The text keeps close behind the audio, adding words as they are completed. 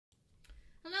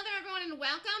everyone,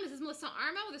 welcome. This is Melissa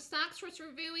Armo with the Stock Shorts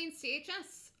reviewing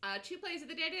CHS. Two plays of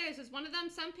the day today. This is one of them.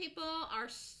 Some people are,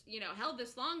 held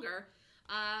this longer.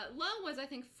 Low was, I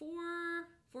think,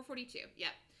 442. Yep.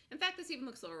 In fact, this even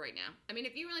looks lower right now. I mean,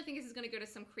 if you really think this is going to go to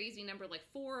some crazy number like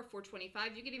 4 or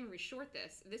 425, you could even reshort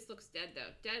this. This looks dead,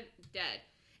 though. Dead.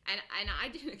 And I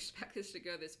didn't expect this to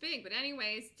go this big. But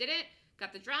anyways, did it.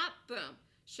 Got the drop. Boom.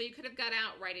 So you could have got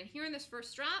out right in here in this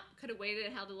first drop, could have waited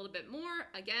and held a little bit more.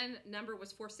 Again, number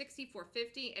was 460,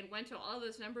 450, and went to all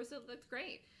those numbers. It looked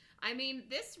great. I mean,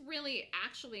 this really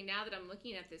actually, now that I'm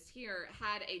looking at this here,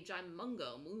 had a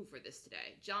Jimungo move for this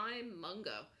today.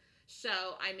 Jimungo. So,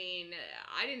 I mean,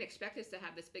 I didn't expect this to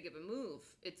have this big of a move.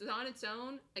 It's on its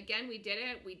own. Again, we did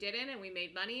it. We did it, and we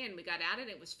made money, and we got at it.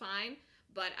 It was fine.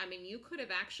 But, I mean, you could have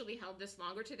actually held this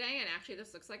longer today, and actually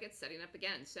this looks like it's setting up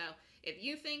again. So if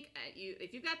you think,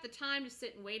 if you've got the time to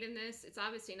sit and wait in this, it's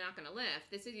obviously not going to lift.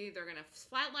 This is either going to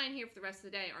flatline here for the rest of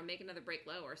the day or make another break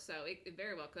lower. So it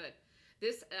very well could.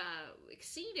 This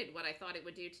exceeded what I thought it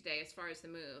would do today as far as the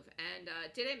move. And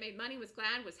did it, made money, was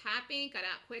glad, was happy, got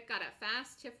out quick, got out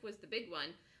fast. TIF was the big one.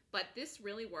 But this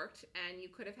really worked, and you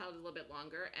could have held it a little bit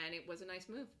longer, and it was a nice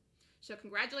move. So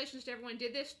congratulations to everyone who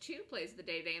did this. 2 plays of the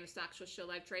day today in the Stock Swoosh Show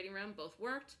Live Trading Room. Both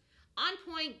worked. On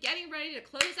point, getting ready to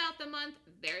close out the month.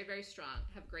 Very, very strong.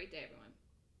 Have a great day, everyone.